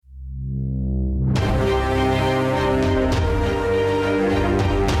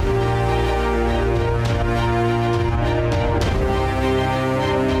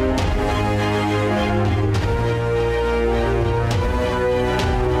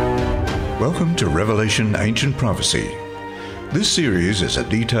Welcome to Revelation Ancient Prophecy. This series is a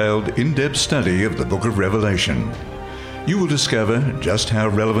detailed, in-depth study of the book of Revelation. You will discover just how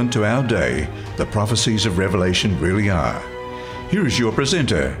relevant to our day the prophecies of Revelation really are. Here is your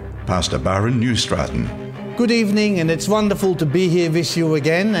presenter, Pastor Byron Newstraten. Good evening, and it's wonderful to be here with you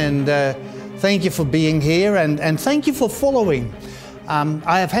again, and thank you for being here, and thank you for following.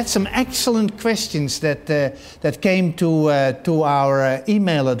 I have had some excellent questions that came to our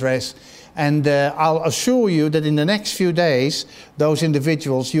email address, and I'll assure you that in the next few days, those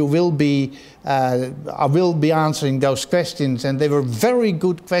individuals, I will be answering those questions, and they were very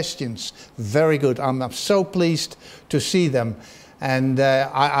good questions, very good. I'm so pleased to see them. And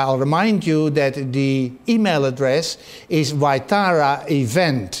I'll remind you that the email address is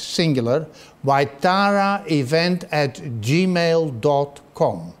waitaraevent, singular,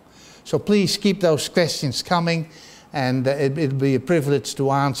 waitaraevent@gmail.com. So please keep those questions coming, and it'll be a privilege to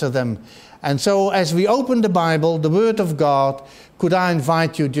answer them. And so as we open the Bible, the Word of God, could I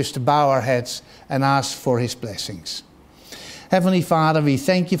invite you just to bow our heads and ask for His blessings. Heavenly Father, we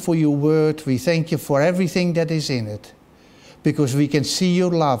thank you for your Word. We thank you for everything that is in it, because we can see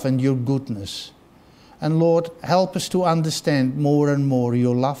your love and your goodness. And Lord, help us to understand more and more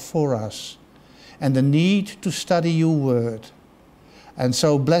your love for us and the need to study your word. And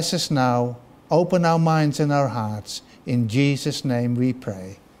so bless us now, open our minds and our hearts. In Jesus' name we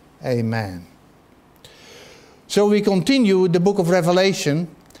pray. Amen. So we continue the book of Revelation,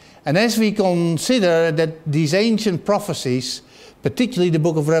 and as we consider that these ancient prophecies, particularly the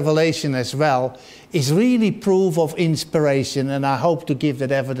book of Revelation as well, is really proof of inspiration, and I hope to give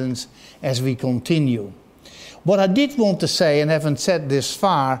that evidence as we continue. What I did want to say, and haven't said this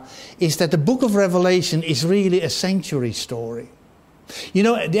far, is that the book of Revelation is really a sanctuary story. You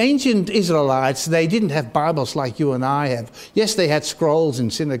know, the ancient Israelites, they didn't have Bibles like you and I have. Yes, they had scrolls in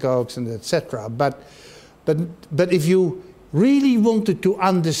synagogues and etc. But if you really wanted to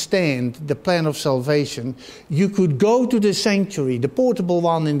understand the plan of salvation, you could go to the sanctuary, the portable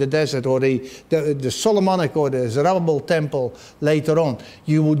one in the desert, or the Solomonic or the Zerubbabel temple later on.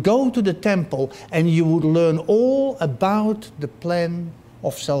 You would go to the temple and you would learn all about the plan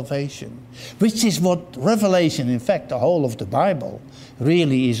of salvation, which is what Revelation, in fact, the whole of the Bible,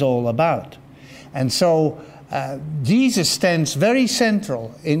 really is all about. And so Jesus stands very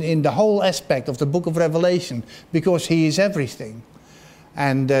central in the whole aspect of the book of Revelation, because he is everything.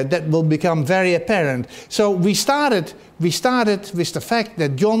 And that will become very apparent. So we started with the fact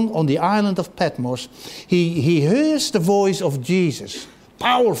that John, on the island of Patmos, he hears the voice of Jesus,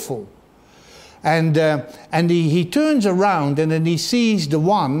 powerful. And he turns around and then he sees the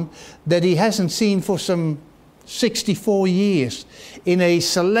one that he hasn't seen for some 64 years in a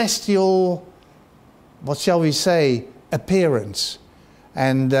celestial, what shall we say, appearance.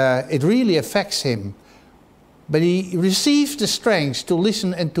 And it really affects him. But he receives the strength to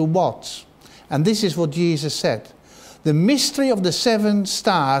listen and to watch. And this is what Jesus said. The mystery of the 7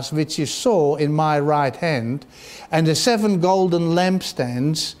 stars which you saw in my right hand, and the 7 golden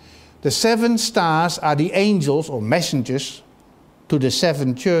lampstands. The 7 stars are the angels or messengers to the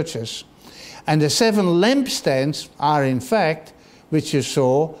 7 churches. And the 7 lampstands are, in fact, which you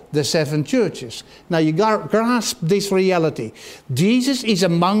saw, the 7 churches. Now you grasp this reality. Jesus is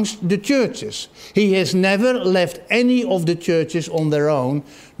amongst the churches. He has never left any of the churches on their own.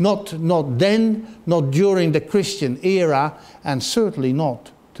 Not then, not during the Christian era, and certainly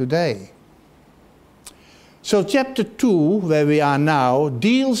not today. So chapter 2, where we are now,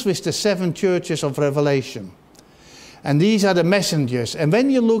 deals with the 7 churches of Revelation. And these are the messengers. And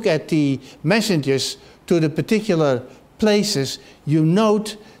when you look at the messengers to the particular places, you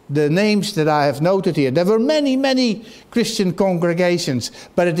note the names that I have noted here. There were many, many Christian congregations,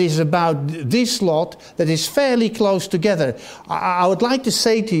 but it is about this lot that is fairly close together. I would like to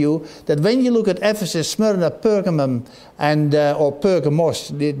say to you that when you look at Ephesus, Smyrna, Pergamum, and or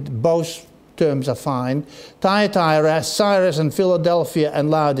Pergamos, both terms are fine, Thyatira, Cyrus, and Philadelphia, and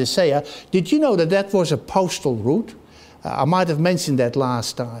Laodicea. Did you know that was a postal route? I might have mentioned that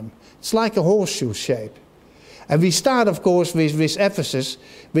last time. It's like a horseshoe shape. And we start, of course, with Ephesus,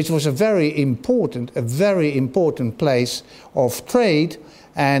 which was a very important place of trade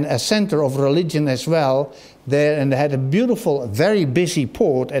and a center of religion as well there. And they had a beautiful, very busy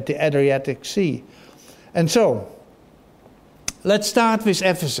port at the Adriatic Sea. And so, let's start with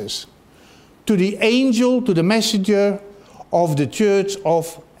Ephesus. To the angel, to the messenger of the church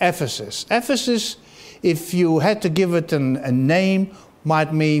of Ephesus. Ephesus, if you had to give it a name,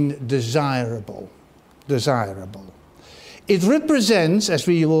 might mean desirable. Desirable. It represents, as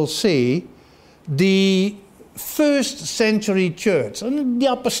we will see, the first century church, the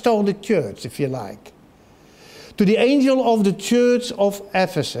apostolic church, if you like. To the angel of the church of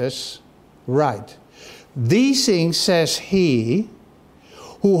Ephesus, write, these things says he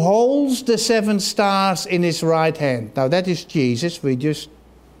who holds the 7 stars in his right hand. Now that is Jesus, we just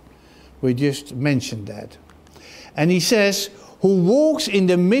mentioned that. And he says, who walks in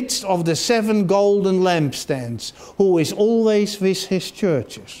the midst of the 7 golden lampstands, who is always with his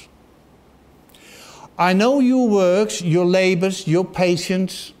churches. I know your works, your labors, your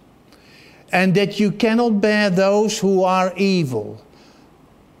patience, and that you cannot bear those who are evil.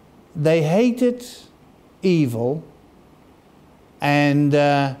 They hated evil, and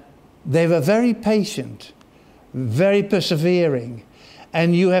they were very patient, very persevering.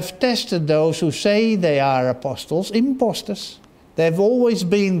 And you have tested those who say they are apostles, impostors. They've always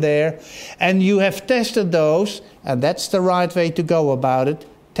been there. And you have tested those, and that's the right way to go about it.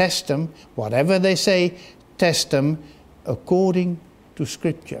 Test them, whatever they say, test them according to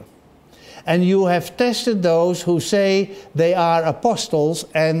Scripture. And you have tested those who say they are apostles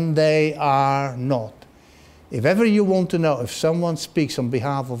and they are not. If ever you want to know if someone speaks on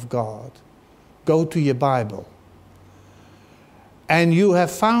behalf of God, go to your Bible. And you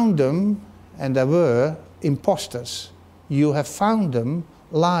have found them, and there were impostors. You have found them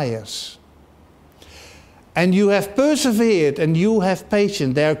liars. And you have persevered and you have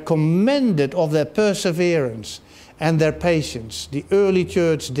patience. They are commended of their perseverance and their patience. The early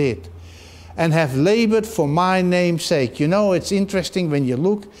church did. And have labored for my name's sake. You know, it's interesting when you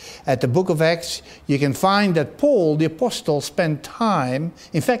look at the book of Acts, you can find that Paul, the apostle, spent time.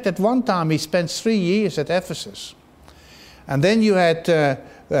 In fact, at one time he spent 3 years at Ephesus. And then you had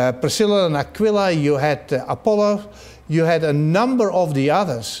Priscilla and Aquila, you had Apollos, you had a number of the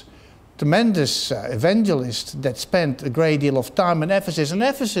others. Tremendous evangelists that spent a great deal of time in Ephesus. And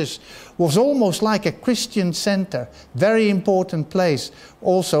Ephesus was almost like a Christian center, very important place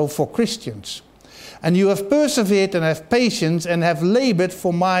also for Christians. And you have persevered and have patience and have labored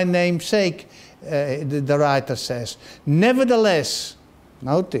for my name's sake, the writer says. Nevertheless,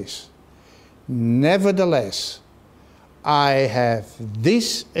 notice, nevertheless, I have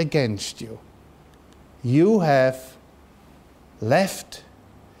this against you. You have left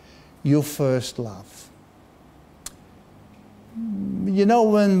your first love. You know,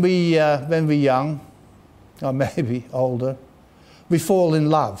 when we're young, or maybe older, we fall in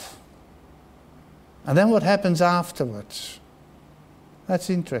love. And then what happens afterwards?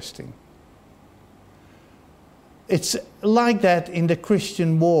 That's interesting. It's like that in the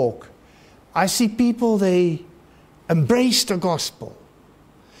Christian walk. I see people, they embrace the gospel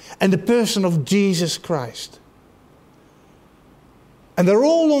and the person of Jesus Christ. And they're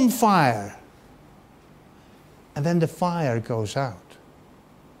all on fire. And then the fire goes out.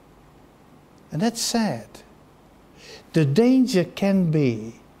 And that's sad. The danger can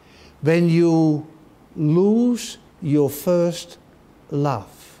be when you lose your first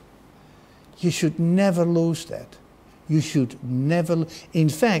love. You should never lose that. You should never. In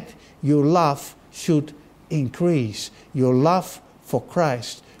fact, your love should increase. Your love for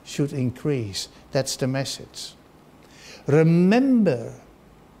Christ should increase. That's the message. Remember,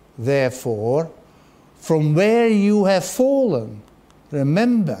 therefore, from where you have fallen.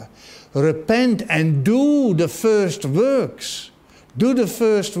 Remember, repent and do the first works. Do the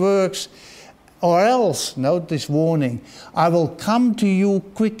first works, or else, note this warning, I will come to you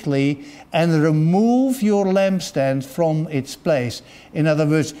quickly and remove your lampstand from its place. In other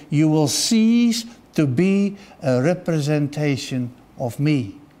words, you will cease to be a representation of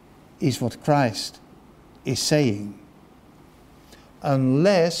me, is what Christ is saying.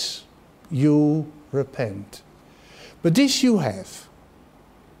 Unless you repent. But this you have,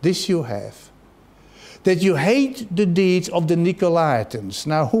 that you hate the deeds of the Nicolaitans.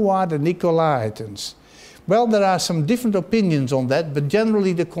 Now, who are the Nicolaitans? Well, there are some different opinions on that, but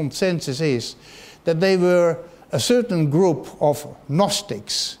generally the consensus is that they were a certain group of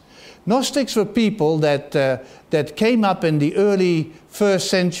Gnostics. Gnostics were people that came up in the early 1st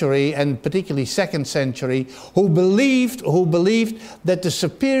century and particularly 2nd century who believed that the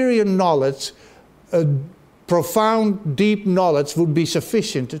superior knowledge, profound, deep knowledge would be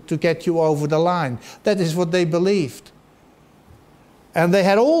sufficient to get you over the line. That is what they believed. And they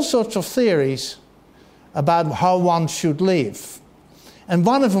had all sorts of theories about how one should live. And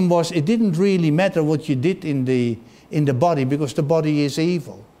one of them was it didn't really matter what you did in the body because the body is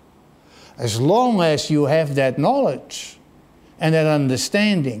evil. As long as you have that knowledge and that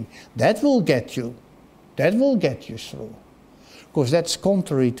understanding, that will get you through. Because that's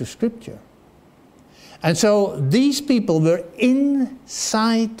contrary to Scripture. And so these people were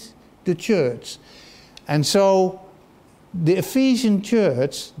inside the church. And so the Ephesian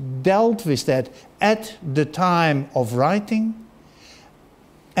church dealt with that at the time of writing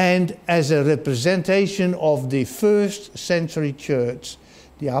and as a representation of the first century church,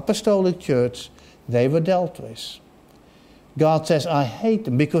 the apostolic church, they were dealt with. God says, I hate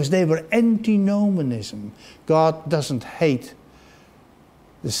them because they were antinomianism. God doesn't hate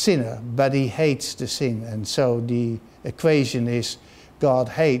the sinner, but he hates the sin. And so the equation is God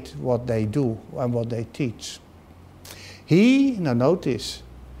hates what they do and what they teach. Now notice,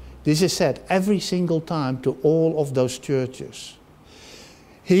 this is said every single time to all of those churches.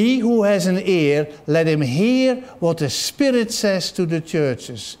 He who has an ear, let him hear what the Spirit says to the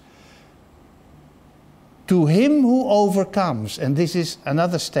churches. To him who overcomes, and this is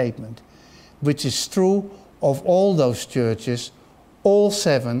another statement, which is true of all those churches, all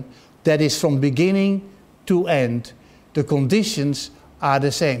 7, that is from beginning to end, the conditions are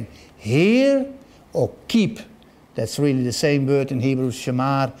the same. Hear or keep. That's really the same word in Hebrew,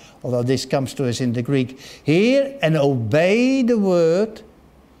 shamar, although this comes to us in the Greek. Hear and obey the word.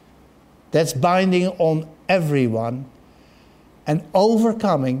 That's binding on everyone. And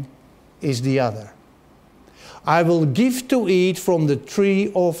overcoming is the other. I will give to eat from the tree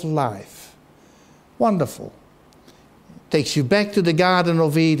of life. Wonderful. Takes you back to the Garden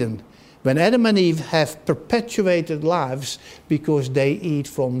of Eden, when Adam and Eve have perpetuated lives because they eat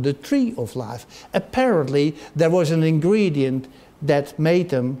from the tree of life. Apparently, there was an ingredient that made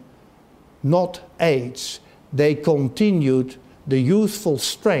them not age. They continued the youthful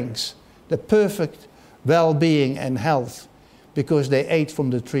strength, the perfect well-being and health, because they ate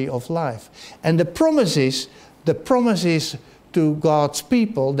from the tree of life. And the promises to God's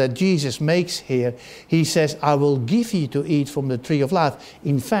people that Jesus makes here, he says, I will give you to eat from the tree of life.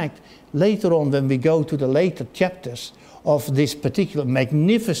 In fact, later on, when we go to the later chapters of this particular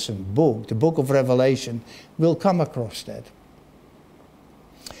magnificent book, the book of Revelation, we'll come across that.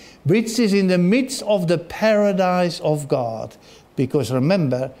 Which is in the midst of the paradise of God. Because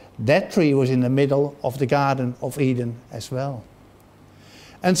remember, that tree was in the middle of the Garden of Eden as well.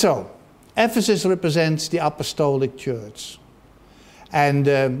 And so, Ephesus represents the apostolic church.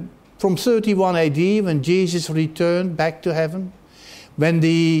 And from 31 AD, when Jesus returned back to heaven, when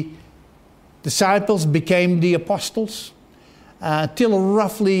the disciples became the apostles, till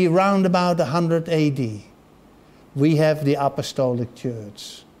roughly round about 100 AD, we have the apostolic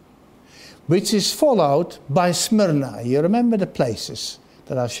church, which is followed by Smyrna. You remember the places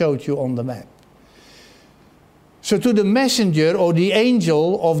that I showed you on the map. So to the messenger or the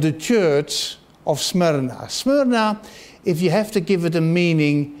angel of the church of Smyrna. Smyrna, if you have to give it a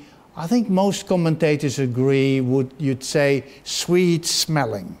meaning, I think most commentators agree, you'd say sweet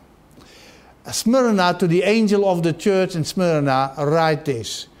smelling. Smyrna, to the angel of the church in Smyrna, write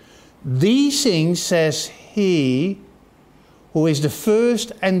this. These things says he who is the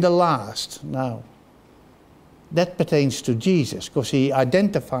first and the last. Now, that pertains to Jesus, because he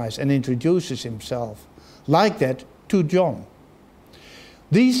identifies and introduces himself like that to John.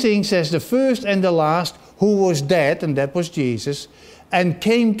 These things says the first and the last, who was dead, and that was Jesus, and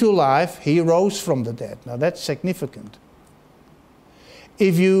came to life. He rose from the dead. Now that's significant.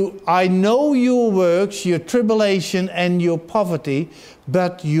 I know your works, your tribulation and your poverty,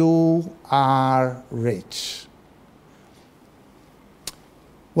 but you are rich.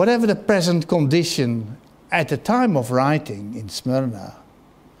 Whatever the present condition at the time of writing in Smyrna,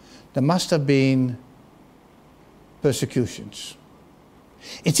 there must have been persecutions.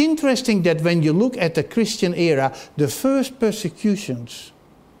 It's interesting that when you look at the Christian era, the first persecutions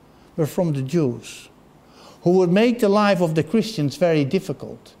were from the Jews, who would make the life of the Christians very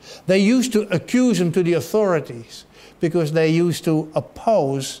difficult. They used to accuse them to the authorities because they used to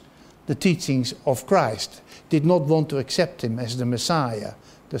oppose the teachings of Christ, did not want to accept him as the Messiah,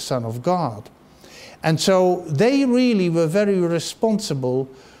 the Son of God. And so they really were very responsible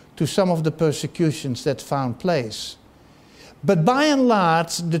to some of the persecutions that found place. But by and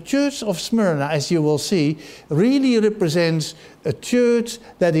large, the church of Smyrna, as you will see, really represents a church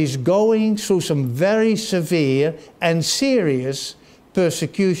that is going through some very severe and serious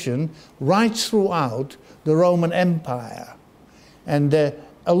persecution right throughout the Roman Empire. And a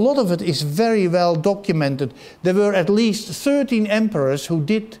lot of it is very well documented. There were at least 13 emperors who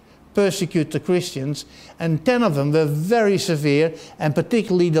did persecute the Christians, and 10 of them were very severe, and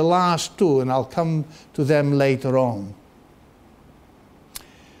particularly the last 2, and I'll come to them later on.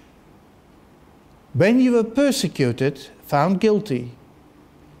 When you were persecuted, found guilty,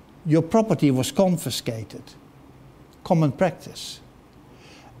 your property was confiscated. Common practice.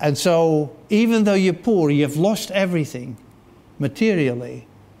 And so, even though you're poor, you've lost everything materially,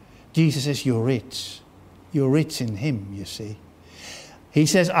 Jesus says you're rich. you're rich in him, you see. He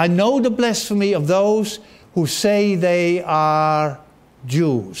says, I know the blasphemy of those who say they are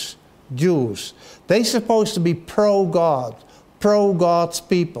Jews. Jews. They're supposed to be pro-God, pro-God's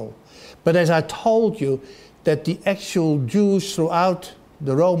people. But as I told you, that the actual Jews throughout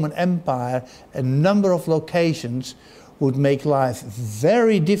the Roman Empire, a number of locations, would make life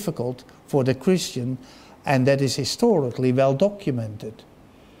very difficult for the Christian, and that is historically well documented.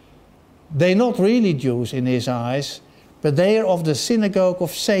 They're not really Jews in his eyes, but they are of the synagogue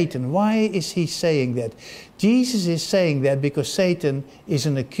of Satan. Why is he saying that? Jesus is saying that because Satan is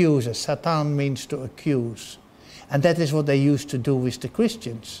an accuser. Satan means to accuse. And that is what they used to do with the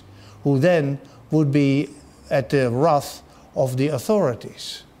Christians, who then would be at the wrath of the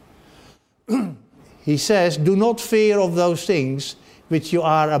authorities. He says, do not fear of those things which you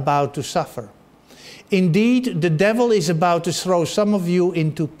are about to suffer. Indeed, the devil is about to throw some of you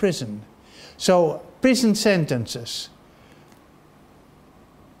into prison. So, prison sentences,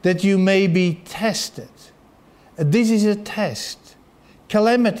 that you may be tested. This is a test.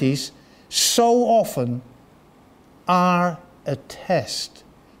 Calamities so often are a test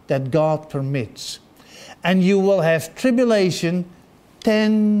that God permits. And you will have tribulation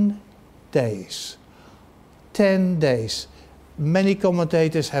 10 days. 10 days. Many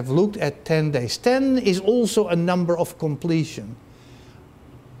commentators have looked at 10 days. 10 is also a number of completion.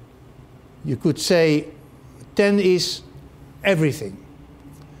 You could say 10 is everything.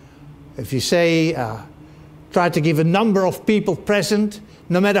 If you say, try to give a number of people present,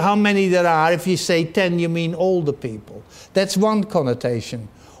 no matter how many there are, if you say 10, you mean all the people. That's one connotation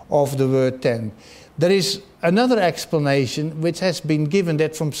of the word 10. There is another explanation which has been given,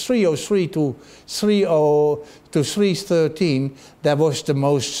 that from 303 to 313 there was the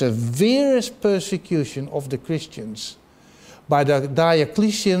most severest persecution of the Christians by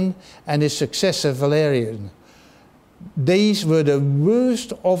Diocletian and his successor Valerian. These were the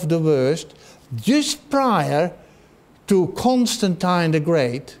worst of the worst, just prior to Constantine the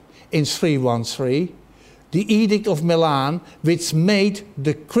Great in 313. The Edict of Milan, which made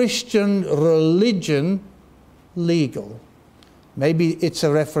the Christian religion legal. Maybe it's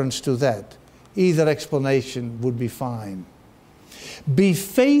a reference to that. Either explanation would be fine. Be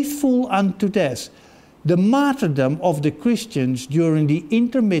faithful unto death. The martyrdom of the Christians during the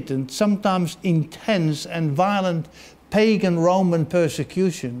intermittent, sometimes intense and violent pagan Roman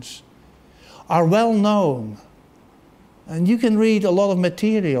persecutions are well known. And you can read a lot of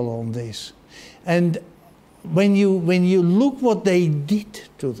material on this. And when you look what they did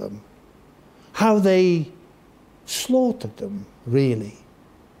to them, how they slaughtered them, really,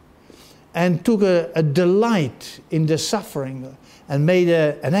 and took a delight in the suffering and made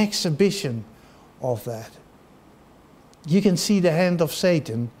an exhibition of that. You can see the hand of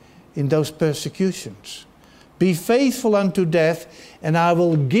Satan in those persecutions. Be faithful unto death, and I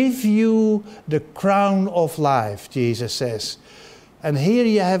will give you the crown of life, Jesus says. And here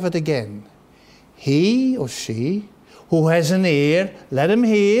you have it again. He or she who has an ear, let him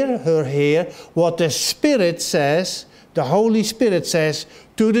hear, her hear, what the Spirit says, the Holy Spirit says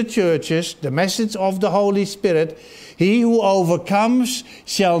to the churches, the message of the Holy Spirit. He who overcomes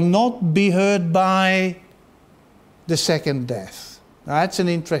shall not be hurt by the second death. Now that's an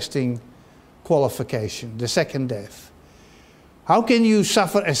interesting qualification, the second death. How can you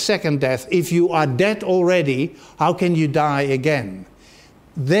suffer a second death? If you are dead already, how can you die again?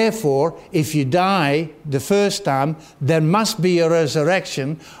 Therefore, if you die the first time, there must be a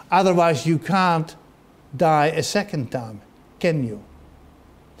resurrection. Otherwise, you can't die a second time, can you?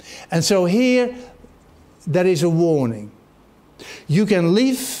 And so here, there is a warning. You can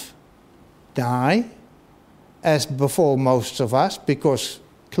live, die, as befall most of us, because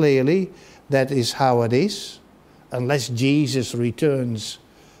clearly that is how it is, unless Jesus returns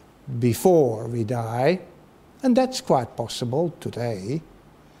before we die. And that's quite possible today.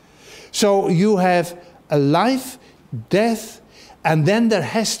 So you have a life, death, and then there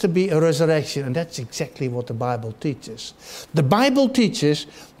has to be a resurrection. And that's exactly what the Bible teaches. The Bible teaches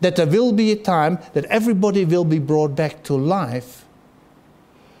that there will be a time that everybody will be brought back to life.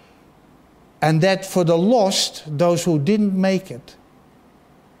 And that for the lost, those who didn't make it,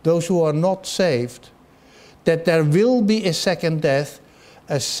 those who are not saved, that there will be a second death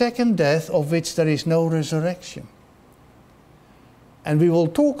of which there is no resurrection. And we will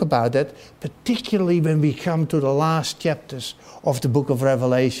talk about that, particularly when we come to the last chapters of the book of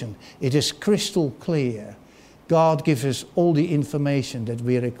Revelation. It is crystal clear. God gives us all the information that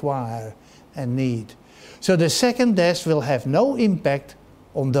we require and need. So the second death will have no impact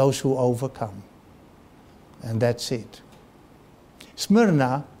on those who overcome. And that's it.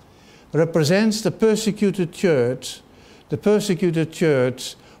 Smyrna, represents the persecuted church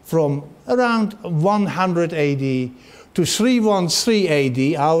from around 100 AD to 313 AD.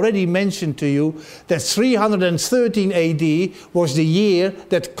 I already mentioned to you that 313 AD was the year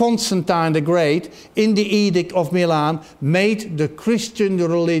that Constantine the Great, in the Edict of Milan, made the Christian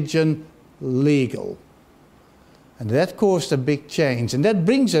religion legal. And that caused a big change. And that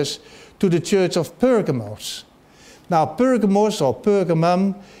brings us to the church of Pergamos. Now, Pergamos or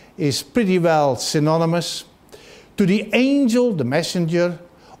Pergamum is pretty well synonymous. To the angel, the messenger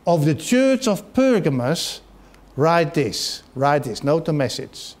of the church of Pergamos, write this, note the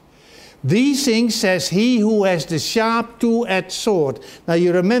message. These things says he who has the sharp two-edged sword. Now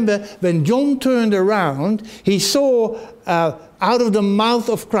you remember when John turned around, he saw out of the mouth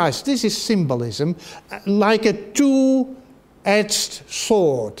of Christ, this is symbolism, like a two-edged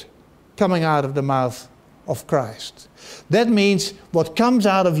sword coming out of the mouth of Christ. That means what comes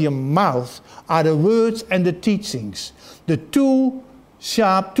out of your mouth are the words and the teachings. The two-edged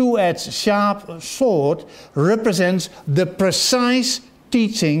sharp sword represents the precise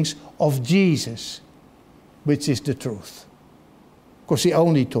teachings of Jesus, which is the truth. Because he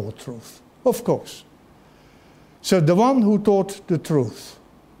only taught truth, of course. So the one who taught the truth.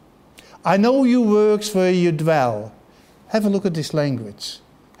 I know your works where you dwell. Have a look at this language.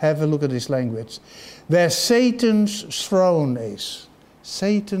 Where Satan's throne is.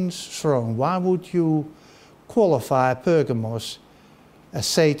 Satan's throne. Why would you qualify Pergamos as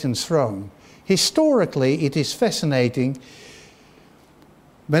Satan's throne? Historically, it is fascinating.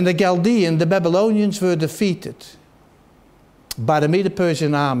 When the Babylonians were defeated by the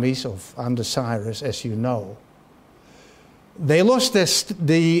Medo-Persian armies under Cyrus, as you know, they lost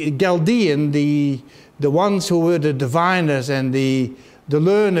the Chaldean, the ones who were the diviners and the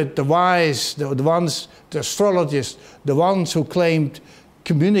learned, the wise, the astrologists, the ones who claimed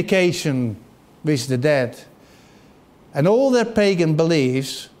communication with the dead. And all their pagan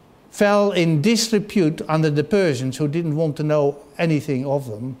beliefs fell in disrepute under the Persians, who didn't want to know anything of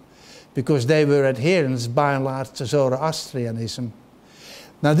them because they were adherents by and large to Zoroastrianism.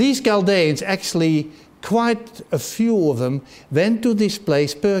 Now these Chaldeans, actually quite a few of them, went to this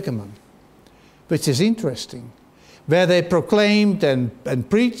place Pergamum, which is interesting, where they proclaimed and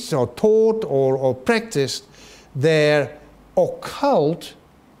preached or taught or practiced their occult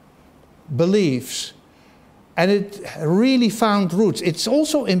beliefs. And it really found roots. It's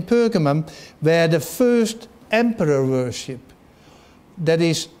also in Pergamum where the first emperor worship, that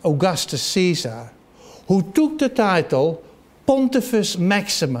is Augustus Caesar, who took the title Pontifex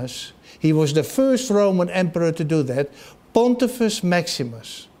Maximus. He was the first Roman emperor to do that. Pontifex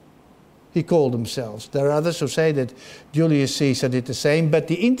Maximus, he called himself. There are others who say that Julius Caesar did the same. But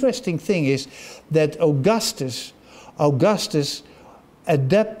the interesting thing is that Augustus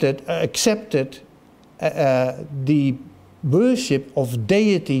accepted the worship of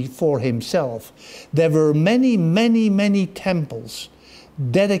deity for himself. There were many temples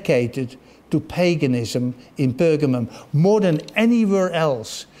dedicated to paganism in Pergamum, more than anywhere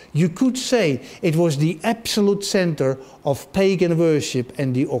else. You could say it was the absolute center of pagan worship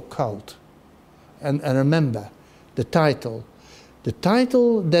and the occult. And remember, the title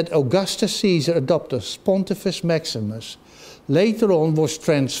that Augustus Caesar adopted, Pontifex Maximus, later on was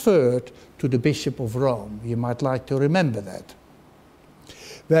transferred to the Bishop of Rome. You might like to remember that.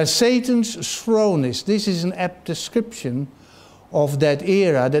 Where Satan's throne is, this is an apt description of that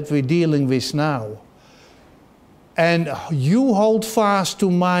era that we're dealing with now. And you hold fast to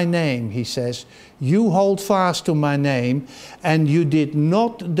my name, he says. You hold fast to my name, and you did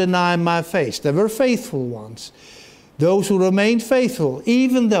not deny my faith. There were faithful ones. Those who remained faithful,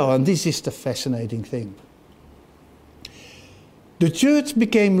 even though, and this is the fascinating thing, the church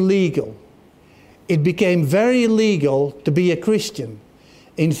became legal. It became very legal to be a Christian.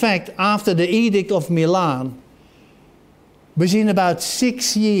 In fact, after the Edict of Milan, within about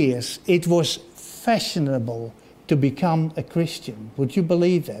 6 years, it was fashionable to become a Christian. Would you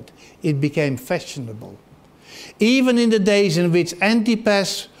believe that? It became fashionable. Even in the days in which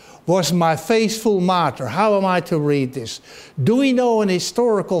Antipas was my faithful martyr. How am I to read this? Do we know an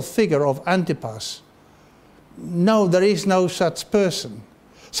historical figure of Antipas? No, there is no such person.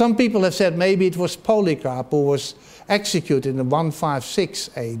 Some people have said maybe it was Polycarp who was executed in 156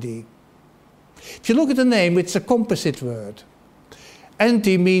 AD. If you look at the name, it's a composite word.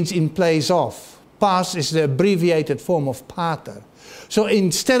 Anti means in place of. Pas is the abbreviated form of pater. So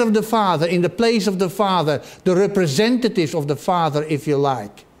instead of the Father, in the place of the Father, the representatives of the Father, if you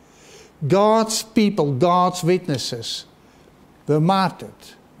like, God's people, God's witnesses, were martyred.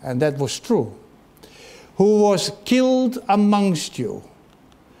 And that was true. Who was killed amongst you.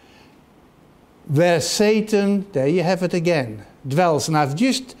 where Satan, there you have it again, dwells. And I've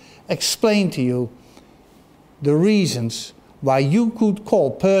just explained to you the reasons why you could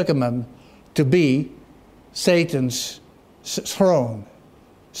call Pergamum to be Satan's throne,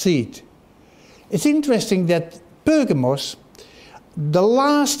 seat. It's interesting that Pergamos, the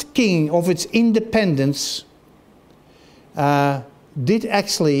last king of its independence, did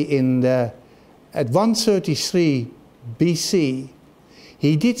actually at 133 BC,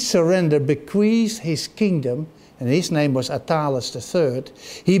 he did surrender, bequeathed his kingdom, and his name was Attalus III.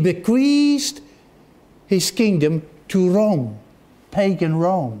 He bequeathed his kingdom to Rome, pagan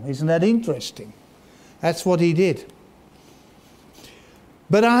Rome. Isn't that interesting? That's what he did.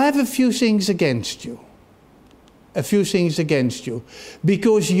 But I have a few things against you. A few things against you.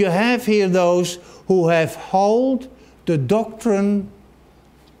 Because you have here those who have held the doctrine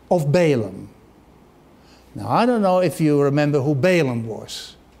of Balaam. Now, I don't know if you remember who Balaam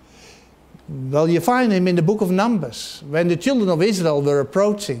was. Well, you find him in the book of Numbers. When the children of Israel were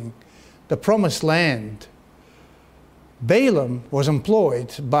approaching the promised land, Balaam was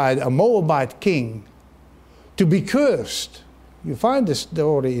employed by a Moabite king to be cursed. You find this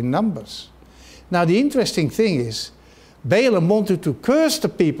story in Numbers. Now, the interesting thing is, Balaam wanted to curse the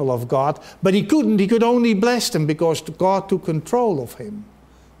people of God, but he couldn't. He could only bless them because God took control of him.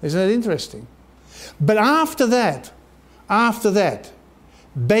 Isn't that interesting? But after that,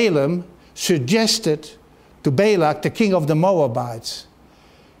 Balaam suggested to Balak, the king of the Moabites,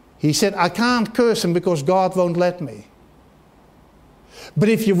 he said, I can't curse him because God won't let me. But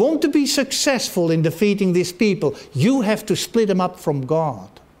if you want to be successful in defeating these people, you have to split them up from God,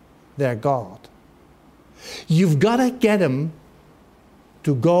 their God. You've got to get them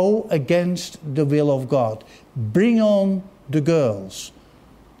to go against the will of God. Bring on the girls,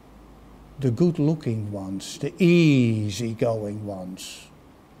 the good-looking ones, the easy-going ones.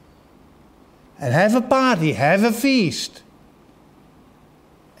 And have a party, have a feast.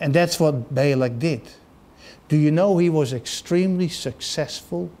 And that's what Balak did. Do you know he was extremely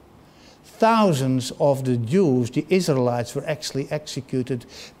successful? Thousands of the Jews, the Israelites, were actually executed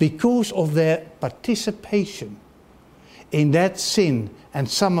because of their participation in that sin, and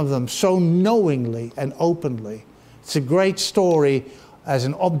some of them so knowingly and openly. It's a great story as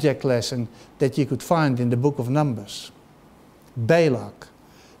an object lesson that you could find in the book of Numbers. Balak,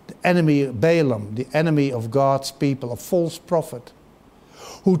 the enemy, Balaam, the enemy of God's people, a false prophet,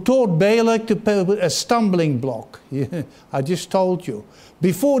 who taught Balak to put a stumbling block, I just told you,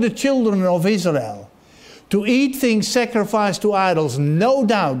 before the children of Israel, to eat things sacrificed to idols. No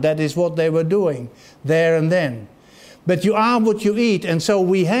doubt that is what they were doing there and then. But you are what you eat. And so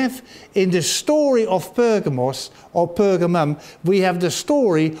we have in the story of Pergamos, or Pergamum, we have the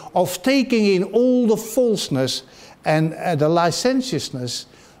story of taking in all the falseness and the licentiousness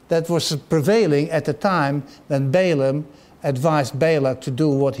that was prevailing at the time when Balaam advised Balak to do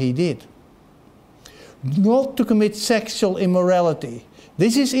what he did. Not to commit sexual immorality.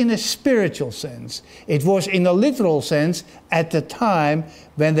 This is in a spiritual sense. It was in a literal sense at the time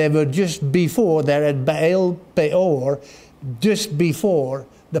when they were just before, they're at Baal Peor, just before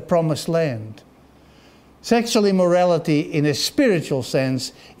the promised land. Sexual immorality in a spiritual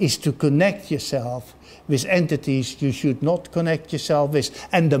sense is to connect yourself with entities you should not connect yourself with.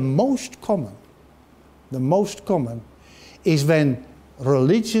 And the most common is when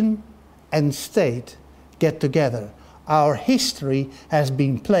religion and state get together. Our history has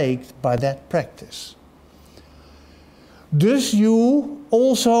been plagued by that practice. Thus you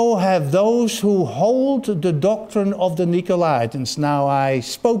also have those who hold the doctrine of the Nicolaitans. Now I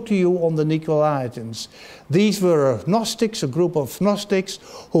spoke to you on the Nicolaitans. These were Gnostics, a group of Gnostics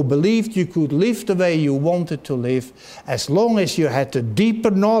who believed you could live the way you wanted to live as long as you had the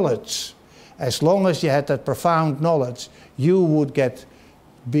deeper knowledge, as long as you had that profound knowledge, you would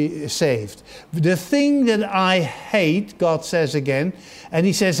be saved. The thing that I hate, God says again, and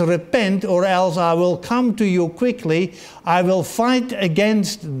he says, repent or else I will come to you quickly. I will fight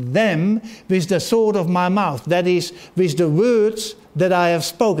against them with the sword of my mouth. That is, with the words that I have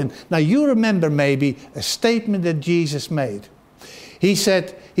spoken. Now you remember maybe a statement that Jesus made. He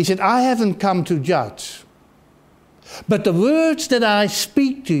said, I haven't come to judge, but the words that I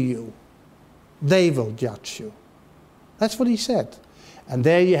speak to you, they will judge you. That's what he said. And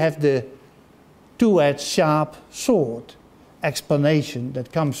there you have the two-edged sharp sword explanation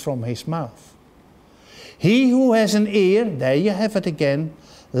that comes from his mouth. He who has an ear, there you have it again,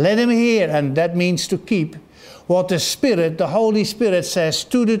 let him hear, and that means to keep, what the Spirit, the Holy Spirit says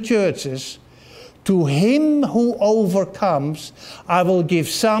to the churches. To him who overcomes, I will give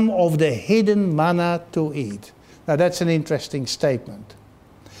some of the hidden manna to eat. Now that's an interesting statement.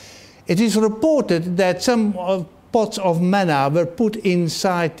 It is reported that some pots of manna were put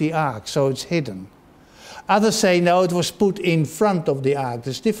inside the ark, so it's hidden. Others say, no, it was put in front of the ark.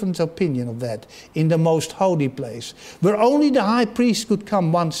 There's different opinion of that, in the most holy place, where only the high priest could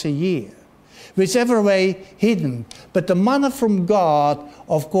come once a year. Whichever way, hidden. But the manna from God,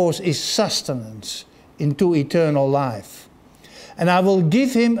 of course, is sustenance into eternal life. And I will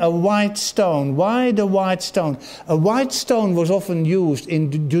give him a white stone. Why the white stone? A white stone was often used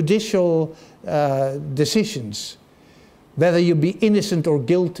in judicial decisions, whether you be innocent or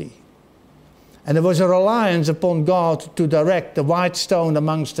guilty. And there was a reliance upon God to direct the white stone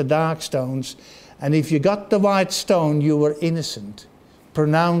amongst the dark stones. And if you got the white stone, you were innocent,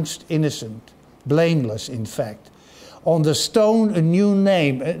 pronounced innocent, blameless, in fact. On the stone, a new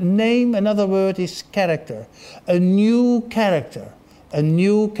name. A name, another word, is character. A new character. A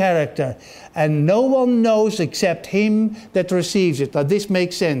new character. And no one knows except him that receives it. Now this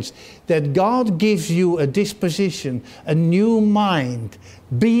makes sense. That God gives you a disposition, a new mind,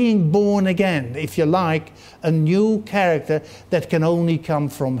 being born again, if you like, a new character that can only come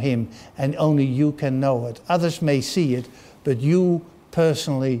from him. And only you can know it. Others may see it, but you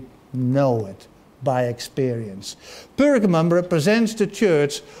personally know it by experience. Pergamum represents the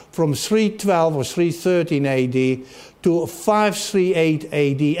church from 312 or 313 AD to 538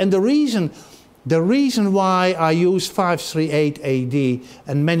 AD. And the reason why I use 538 AD,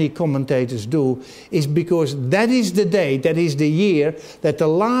 and many commentators do, is because that is the day, that is the year, that the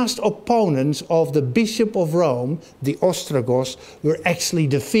last opponents of the Bishop of Rome, the Ostrogoths, were actually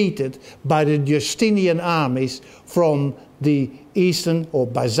defeated by the Justinian armies from the Eastern or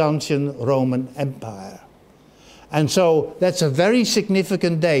Byzantine Roman Empire. And so that's a very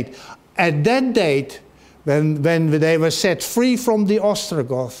significant date. At that date, when they were set free from the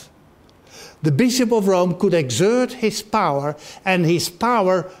Ostrogoths, the Bishop of Rome could exert his power, and his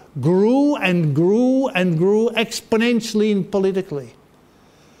power grew and grew and grew exponentially and politically.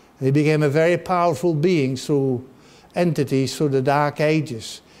 He became a very powerful being through entities through the Dark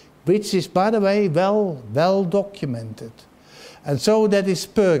Ages, which is, by the way, well documented. And so that is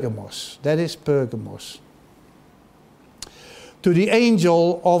Pergamos. That is Pergamos. To the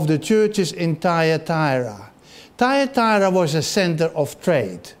angel of the churches in Thyatira. Thyatira was a center of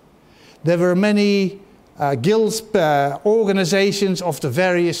trade. There were many guilds, organizations of the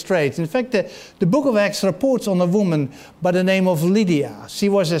various trades. In fact, the book of Acts reports on a woman by the name of Lydia. She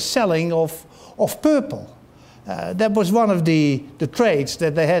was a selling of purple. That was one of the trades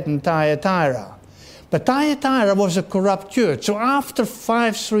that they had in Thyatira. But Thyatira was a corrupt church. So after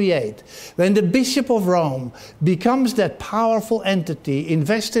 538, when the Bishop of Rome becomes that powerful entity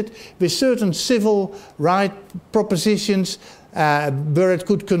invested with certain civil right propositions, where it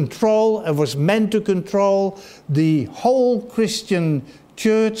could control, it was meant to control the whole Christian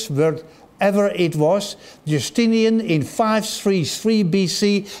church, wherever it was. Justinian in 533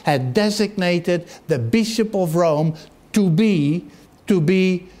 BC had designated the Bishop of Rome to be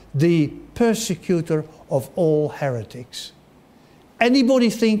the persecutor of all heretics. Anybody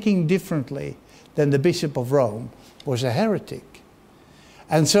thinking differently than the Bishop of Rome was a heretic.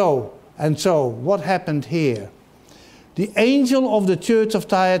 And so what happened here? The angel of the church of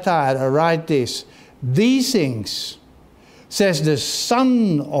Thyatira write this: these things says the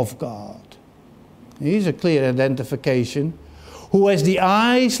Son of God. Here's a clear identification. Who has the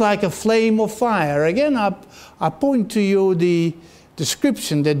eyes like a flame of fire. Again, I point to you the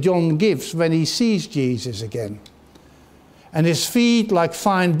description that John gives when he sees Jesus again. And his feet like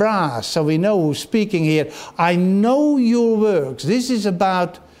fine brass. So we know who's speaking here. I know your works. This is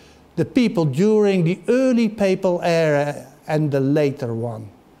about the people during the early papal era and the later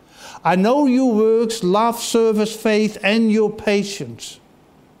one. I know your works, love, service, faith, and your patience.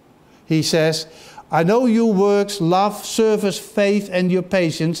 He says, I know your works, love, service, faith, and your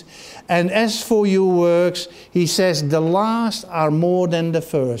patience. And as for your works, he says, the last are more than the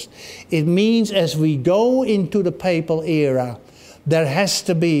first. It means as we go into the papal era, there has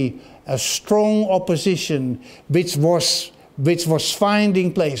to be a strong opposition which was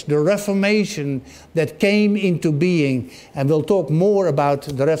finding place, the Reformation that came into being. And we'll talk more about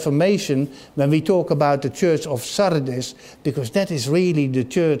the Reformation when we talk about the church of Sardis, because that is really the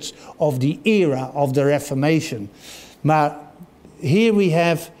church of the era of the Reformation. But here we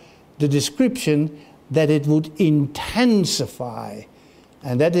have the description that it would intensify,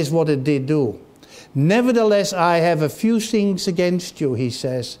 and that is what it did do. Nevertheless, I have a few things against you, he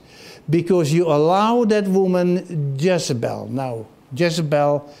says, because you allow that woman Jezebel. Now,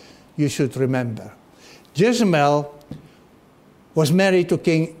 Jezebel, you should remember. Jezebel was married to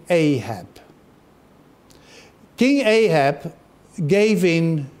King Ahab. King Ahab gave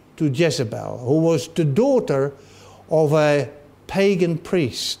in to Jezebel, who was the daughter of a pagan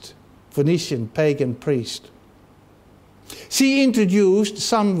priest, Phoenician pagan priest. She introduced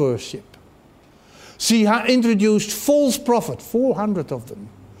sun worship. She introduced false prophets, 400 of them.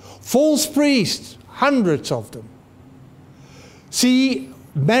 False priests, hundreds of them. She,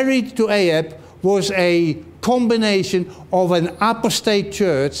 married to Ahab, was a combination of an apostate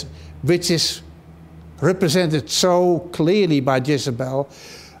church, which is represented so clearly by Jezebel.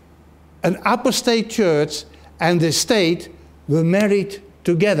 An apostate church and the state were married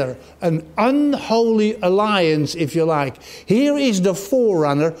together. An unholy alliance, if you like. Here is the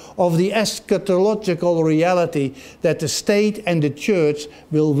forerunner of the eschatological reality that the state and the church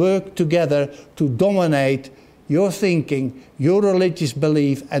will work together to dominate your thinking, your religious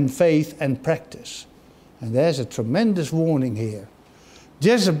belief and faith and practice. And there's a tremendous warning here.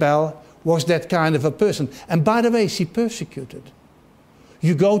 Jezebel was that kind of a person. And by the way, she persecuted.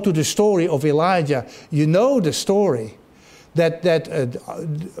 You go to the story of Elijah, you know the story. That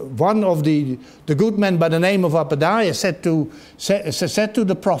one of the good men by the name of Obadiah said to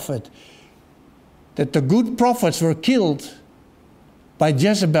the prophet that the good prophets were killed by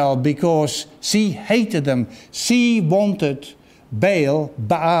Jezebel because she hated them. She wanted Baal,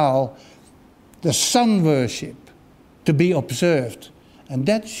 the sun worship, to be observed. And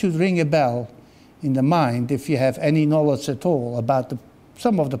that should ring a bell in the mind if you have any knowledge at all about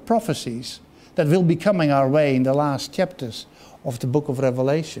some of the prophecies that will be coming our way in the last chapters of the book of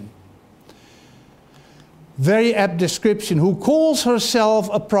Revelation. Very apt description, who calls herself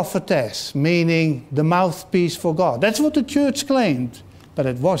a prophetess, meaning the mouthpiece for God. That's what the church claimed, but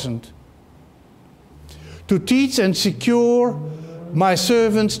it wasn't. To teach and secure my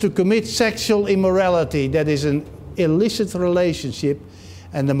servants to commit sexual immorality, that is an illicit relationship,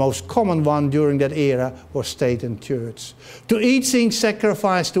 and the most common one during that era was state and church. To eat things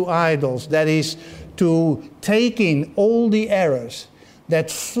sacrificed to idols, that is, to take in all the errors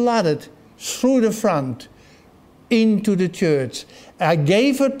that flooded through the front into the church. I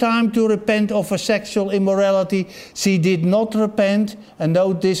gave her time to repent of her sexual immorality. She did not repent. And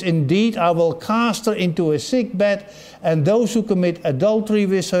note this, indeed, I will cast her into a sick bed, and those who commit adultery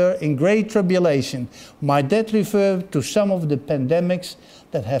with her in great tribulation. Might that refer to some of the pandemics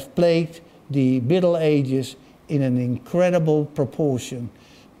that have plagued the Middle Ages in an incredible proportion,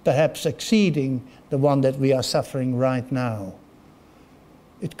 perhaps exceeding the one that we are suffering right now?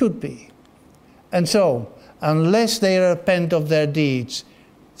 It could be. And so, unless they repent of their deeds,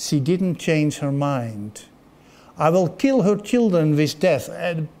 she didn't change her mind. I will kill her children with death.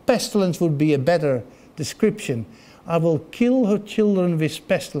 Pestilence would be a better description. I will kill her children with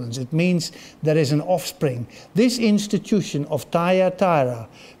pestilence. It means there is an offspring. This institution of Thyatira,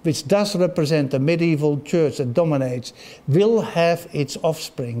 which does represent the medieval church that dominates, will have its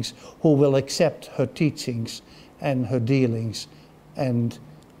offsprings who will accept her teachings and her dealings and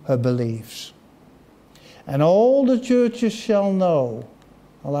her beliefs. And all the churches shall know,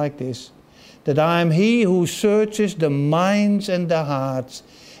 I like this, that I am he who searches the minds and the hearts,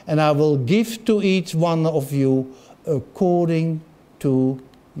 and I will give to each one of you according to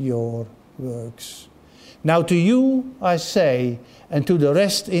your works. Now to you I say, and to the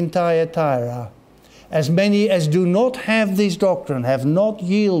rest in Thyatira, as many as do not have this doctrine, have not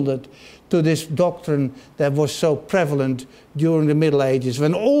yielded to this doctrine that was so prevalent during the Middle Ages,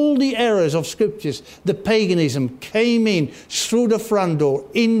 when all the errors of scriptures, the paganism, came in through the front door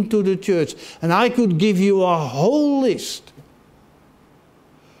into the church. And I could give you a whole list.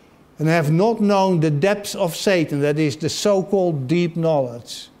 And have not known the depths of Satan, that is the so-called deep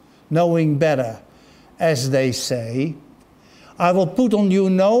knowledge, knowing better, as they say. I will put on you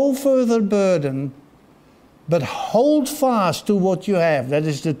no further burden, but hold fast to what you have, that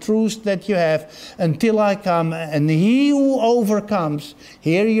is the truth that you have, until I come. And he who overcomes,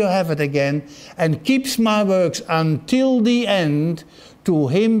 here you have it again, and keeps my works until the end, to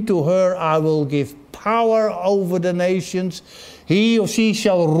him, to her, I will give power over the nations. He or she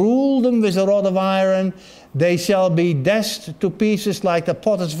shall rule them with a rod of iron. They shall be dashed to pieces like the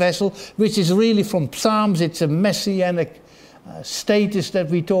potter's vessel, which is really from Psalms. It's a messianic status that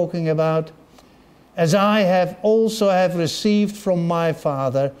we're talking about. As I have also have received from my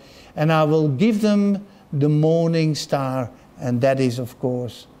Father, and I will give them the morning star. And that is, of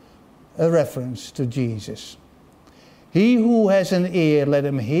course, a reference to Jesus. He who has an ear, let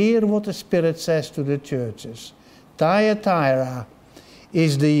him hear what the Spirit says to the churches. Thyatira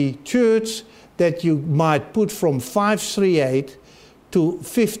is the church that you might put from 538 to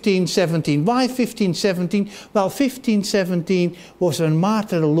 1517. Why 1517? Well, 1517 was when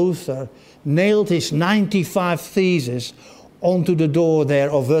Martin Luther nailed his 95 theses onto the door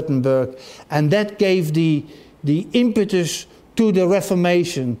there of Württemberg. And that gave the impetus to the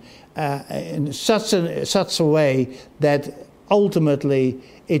Reformation in such a way that ultimately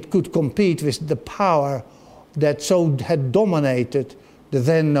it could compete with the power that so had dominated the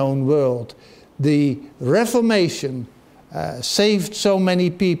then known world. The Reformation saved so many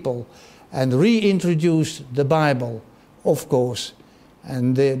people and reintroduced the Bible, of course.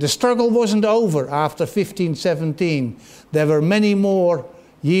 And the struggle wasn't over after 1517. There were many more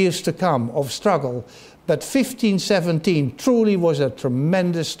years to come of struggle. But 1517 truly was a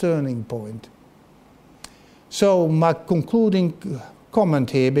tremendous turning point. So my concluding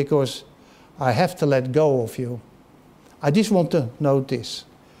comment here, because I have to let go of you, I just want to note this.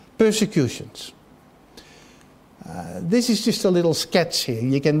 Persecutions. This is just a little sketch here.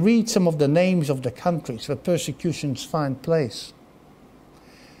 You can read some of the names of the countries where persecutions find place.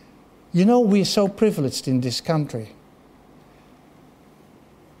 You know, we're so privileged in this country.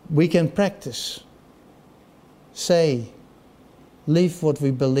 We can practice, say, live what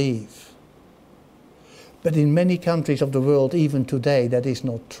we believe. But in many countries of the world, even today, that is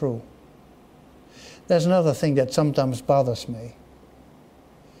not true. There's another thing that sometimes bothers me.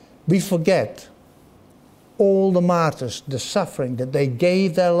 We forget all the martyrs, the suffering that they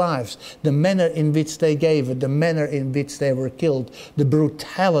gave their lives, the manner in which they gave it, the manner in which they were killed, the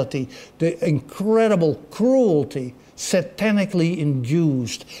brutality, the incredible cruelty satanically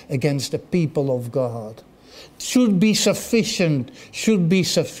induced against the people of God. Should be sufficient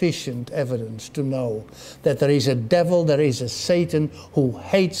evidence to know that there is a devil, there is a Satan who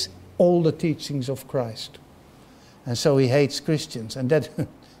hates all the teachings of Christ. And so he hates Christians, and that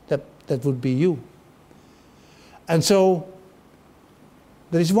would be you. And so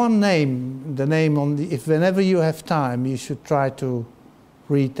there is one name, the name on the, if whenever you have time, you should try to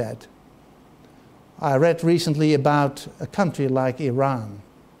read that. I read recently about a country like Iran.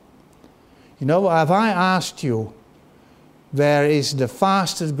 You know, if I asked you where is the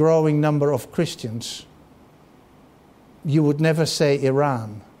fastest growing number of Christians, you would never say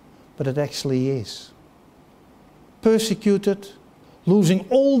Iran, but it actually is. Persecuted, losing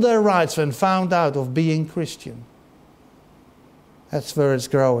all their rights when found out of being Christian. That's where it's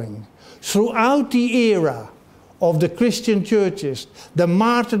growing. Throughout the era of the Christian churches, the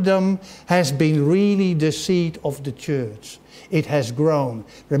martyrdom has been really the seed of the church. It has grown.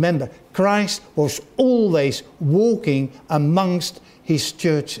 Remember, Christ was always walking amongst his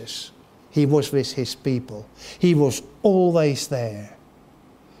churches. He was with his people. He was always there.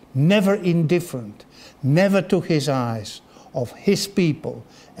 Never indifferent, never took his eyes off his people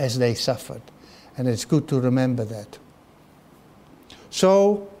as they suffered. And it's good to remember that.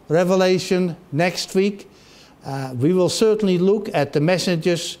 So, Revelation next week, we will certainly look at the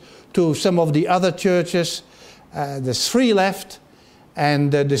messages to some of the other churches. There's 3 left,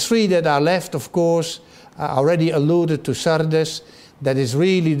 and the 3 that are left, of course, I already alluded to Sardis. That is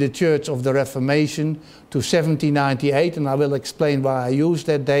really the church of the Reformation to 1798, and I will explain why I use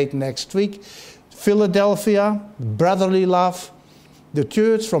that date next week. Philadelphia, brotherly love, the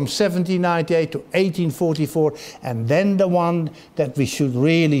church from 1798 to 1844, and then the one that we should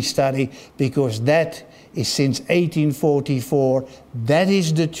really study, because that is since 1844. That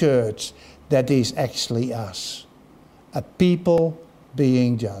is the church that is actually us, a people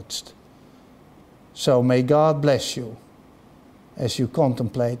being judged. So may God bless you as you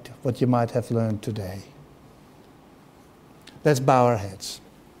contemplate what you might have learned today. Let's bow our heads.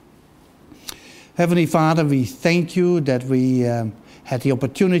 Heavenly Father, we thank you that we had the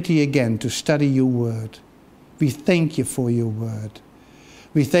opportunity again to study your word. We thank you for your word.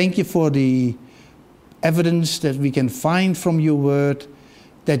 We thank you for the evidence that we can find from your word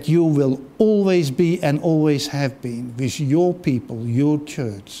that you will always be and always have been with your people, your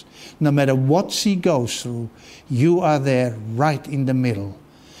church. No matter what she goes through, you are there right in the middle.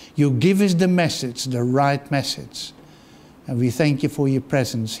 You give us the message, the right message. And we thank you for your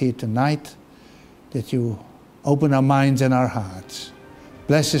presence here tonight, that you open our minds and our hearts.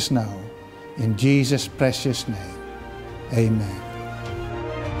 Bless us now, in Jesus' precious name. Amen.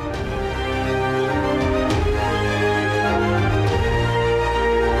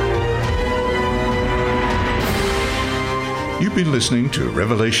 You've been listening to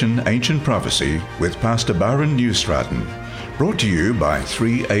Revelation Ancient Prophecy with Pastor Byron Newstraten, brought to you by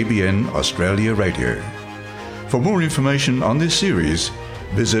 3ABN Australia Radio. For more information on this series,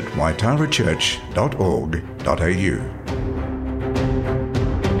 visit waitarachurch.org.au.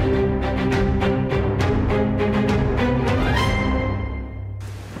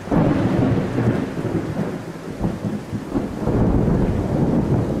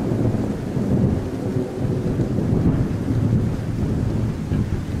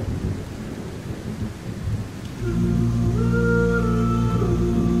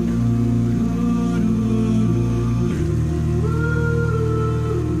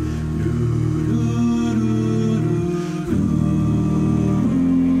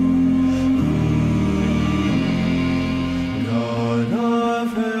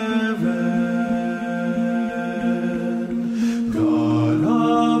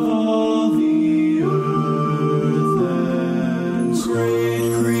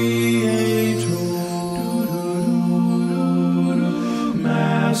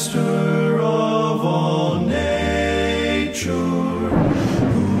 master of all nature,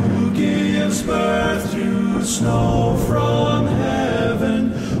 who gives birth to snow from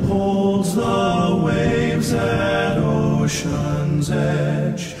heaven, holds the waves at ocean's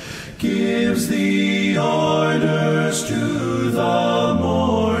edge, gives the orders to the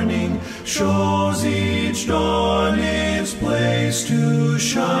morning, shows each dawn its place to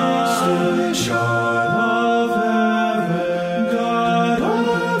shine. God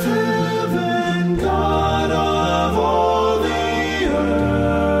of heaven, God of all the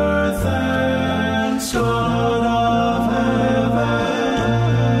earth and God of heaven,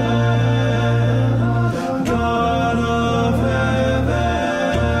 God of heaven,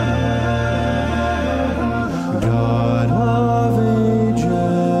 God of ages,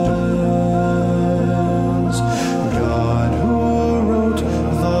 God who wrote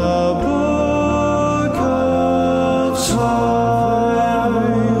the book of sovereign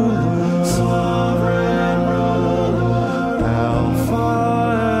ruler, Alpha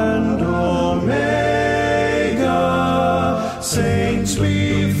and Omega, saints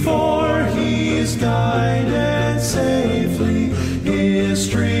before he's guided safely,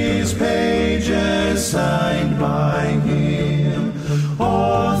 history's pages signed by him,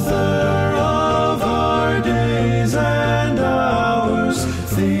 author of our days and hours,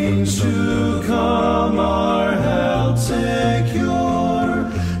 things to come are held secure.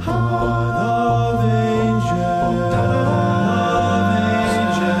 God of ages,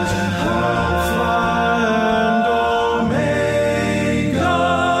 Alpha and Omega,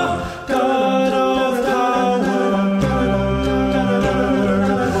 God of power,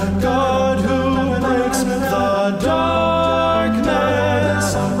 God who breaks the darkness,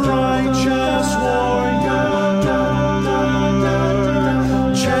 righteous warrior,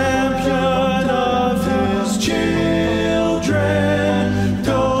 champion of his children,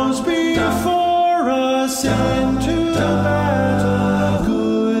 goes before us into battle.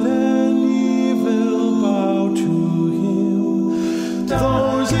 Good and evil bow to him.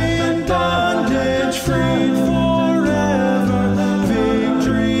 Those in bondage freed forever.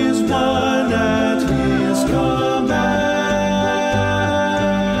 Victory is won at his command.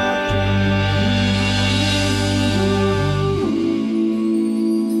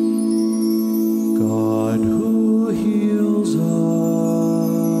 God who heals us,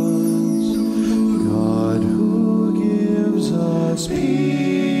 God who gives us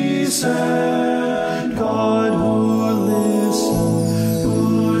peace, and God who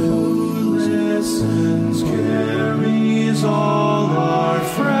listens, carries all our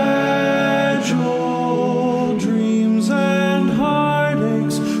fragile dreams and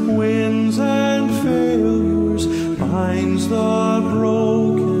heartaches, wins and failures, binds the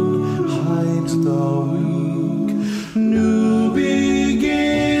broken, hides the weak, new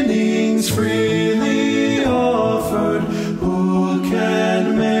beginnings freely offered, who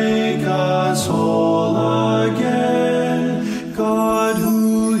can make us whole again? God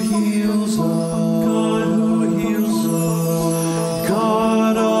who heals us, God who heals us,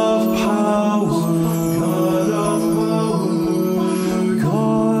 God of power, God of power,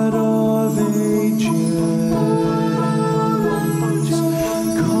 God of ages,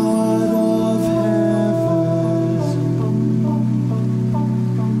 God of heaven,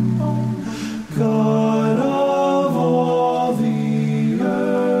 God of all the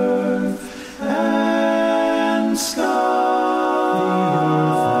earth and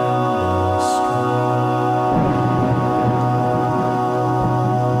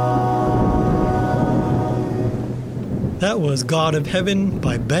That was God of Heaven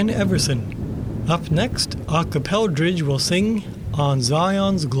by Ben Everson. Up next, a cappella dridge will sing On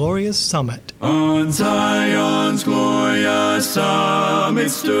Zion's Glorious Summit. On Zion's glorious summit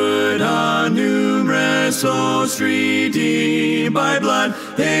stood a numerous host redeemed by blood.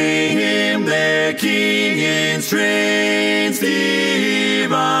 They hymned their King in strains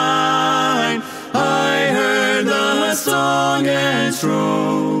divine. I heard the song and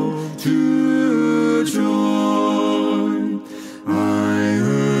strove to join. I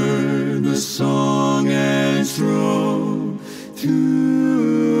heard the song and strove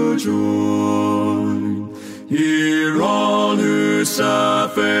to join. Here all who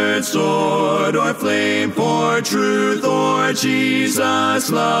suffered sword or flame for truth or Jesus'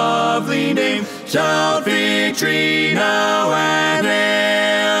 lovely name shout victory now and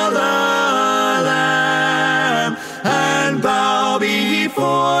hail the Lamb and bow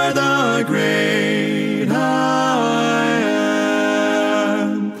before the great I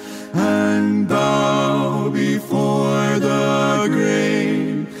am, and bow before the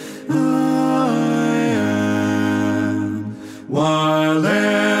great I am, while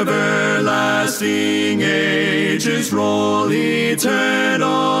everlasting ages roll, eternal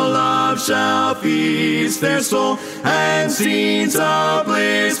love shall feast their soul, and scenes of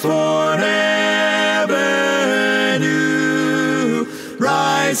bliss forever new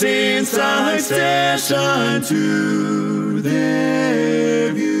rise in succession to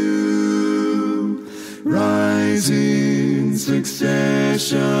their view. Rise in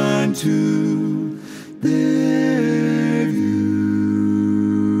succession to their view.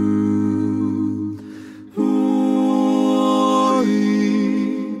 Holy,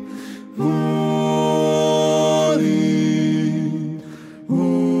 holy,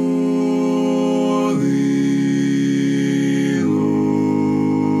 holy Lord,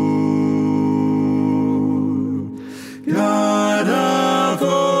 God of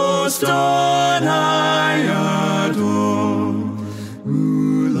hosts on high adore,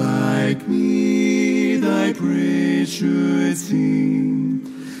 who like me thy praise should sing,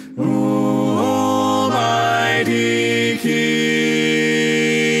 O Almighty King.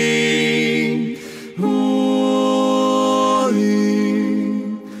 Holy,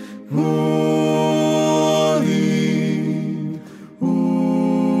 holy, holy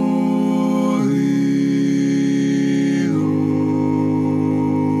Lord,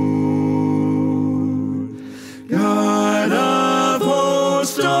 God of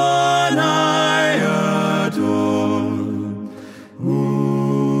hosts on high adore, holy,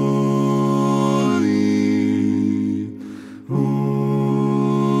 holy,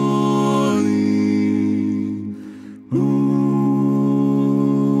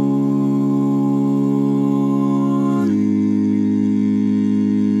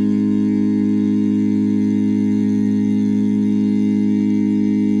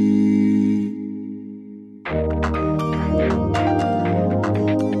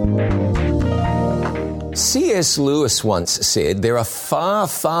 C.S. Lewis once said, "There are far,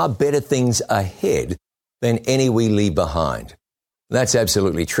 far better things ahead than any we leave behind." That's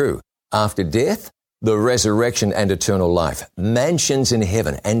absolutely true. After death, the resurrection and eternal life, mansions in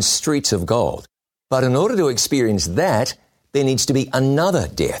heaven and streets of gold. But in order to experience that, there needs to be another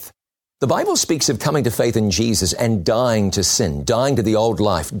death. The Bible speaks of coming to faith in Jesus and dying to sin, dying to the old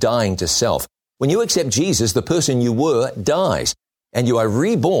life, dying to self. When you accept Jesus, the person you were dies, and you are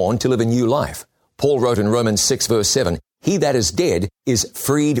reborn to live a new life. Paul wrote in Romans 6 verse 7, "He that is dead is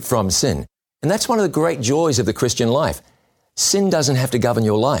freed from sin." And that's one of the great joys of the Christian life. Sin doesn't have to govern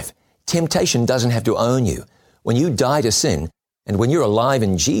your life. Temptation doesn't have to own you. When you die to sin, and when you're alive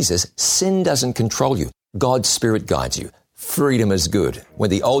in Jesus, sin doesn't control you. God's Spirit guides you. Freedom is good.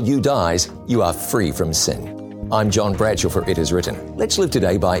 When the old you dies, you are free from sin. I'm John Bradshaw for It Is Written. Let's live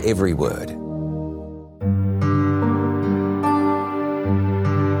today by every word.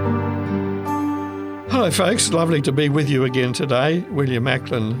 Hello folks, lovely to be with you again today. William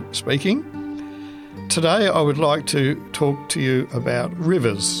Macklin speaking. Today I would like to talk to you about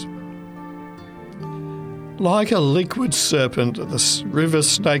rivers. Like a liquid serpent, the river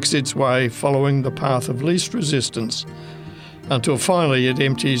snakes its way following the path of least resistance until finally it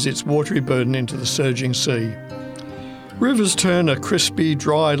empties its watery burden into the surging sea. Rivers turn a crispy,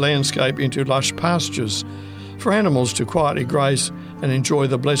 dry landscape into lush pastures for animals to quietly graze and enjoy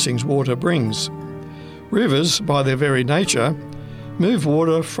the blessings water brings. Rivers, by their very nature, move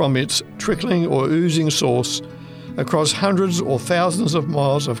water from its trickling or oozing source across hundreds or thousands of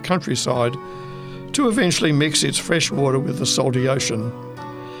miles of countryside to eventually mix its fresh water with the salty ocean.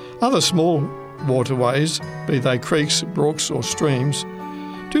 Other small waterways, be they creeks, brooks or streams,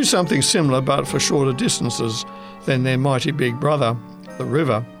 do something similar but for shorter distances than their mighty big brother, the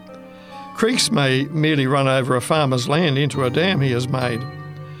river. Creeks may merely run over a farmer's land into a dam he has made.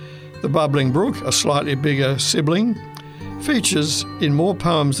 The bubbling brook, a slightly bigger sibling, features in more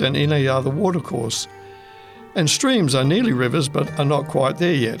poems than any other watercourse, and streams are nearly rivers but are not quite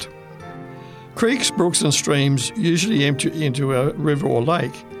there yet. Creeks, brooks and streams usually empty into a river or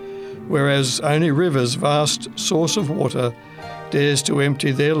lake, whereas only rivers' vast source of water dares to empty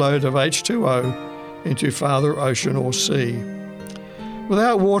their load of H2O into farther ocean or sea.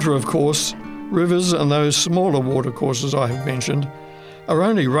 Without water, of course, rivers and those smaller watercourses I have mentioned are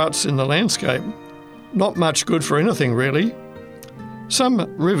only ruts in the landscape, not much good for anything really. Some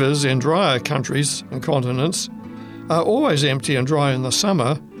rivers in drier countries and continents are always empty and dry in the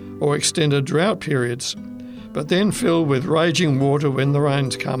summer or extended drought periods, but then fill with raging water when the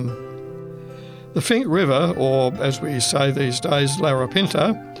rains come. The Fink River, or as we say these days,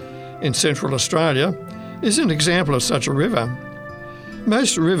 Larapinta, in central Australia, is an example of such a river.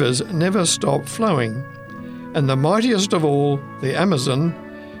 Most rivers never stop flowing, and the mightiest of all, the Amazon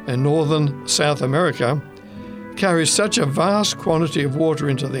in northern South America, carries such a vast quantity of water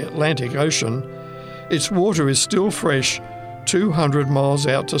into the Atlantic Ocean, its water is still fresh 200 miles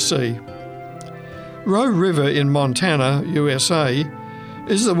out to sea. Roe River in Montana, USA,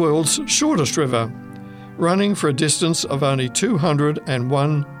 is the world's shortest river, running for a distance of only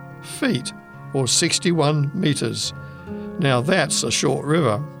 201 feet, or 61 metres. Now that's a short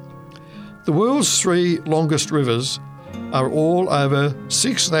river. The world's 3 longest rivers are all over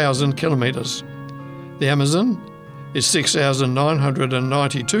 6,000 kilometres. The Amazon is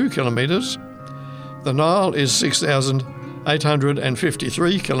 6,992 kilometres. The Nile is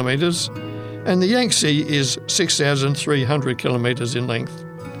 6,853 kilometres. And the Yangtze is 6,300 kilometres in length.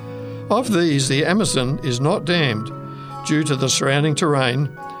 Of these, the Amazon is not dammed due to the surrounding terrain,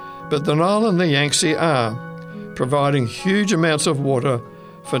 but the Nile and the Yangtze are, providing huge amounts of water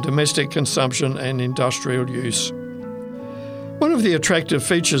for domestic consumption and industrial use. One of the attractive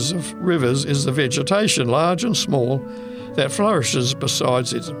features of rivers is the vegetation, large and small, that flourishes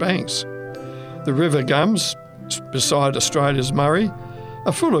beside its banks. The river gums, beside Australia's Murray,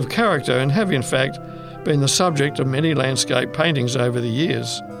 are full of character and have in fact been the subject of many landscape paintings over the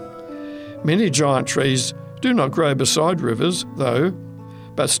years. Many giant trees do not grow beside rivers, though,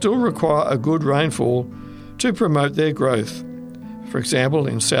 but still require a good rainfall to promote their growth. For example,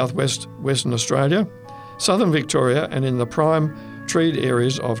 in southwest Western Australia, southern Victoria and in the prime treed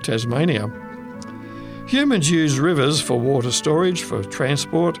areas of Tasmania. Humans use rivers for water storage, for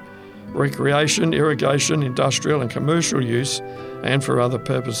transport, recreation, irrigation, industrial and commercial use, and for other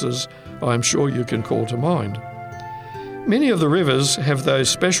purposes I'm sure you can call to mind. Many of the rivers have those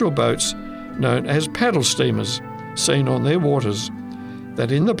special boats known as paddle steamers seen on their waters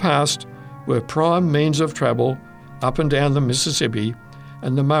that in the past were prime means of travel up and down the Mississippi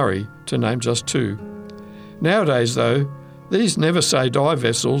and the Murray, to name just 2. Nowadays, though, these never-say-die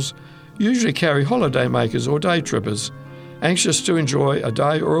vessels usually carry holiday makers or day trippers, anxious to enjoy a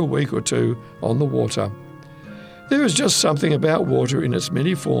day or a week or 2 on the water. There is just something about water in its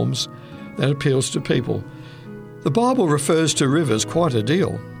many forms that appeals to people. The Bible refers to rivers quite a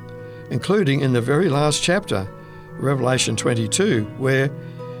deal, including in the very last chapter, Revelation 22, where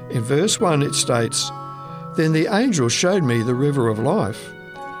in verse 1 it states, "Then the angel showed me the river of life,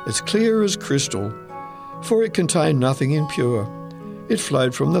 as clear as crystal, for it contained nothing impure. It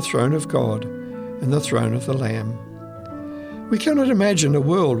flowed from the throne of God and the throne of the Lamb." We cannot imagine a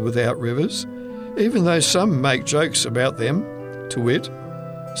world without rivers, even though some make jokes about them, to wit,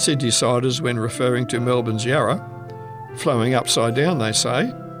 Sydney ciders when referring to Melbourne's Yarra, flowing upside down, they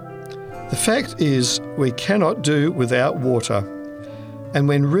say. The fact is, we cannot do without water, and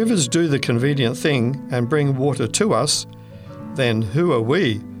when rivers do the convenient thing and bring water to us, then who are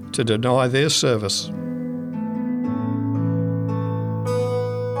we to deny their service?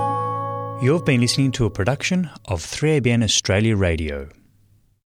 You've been listening to a production of 3ABN Australia Radio.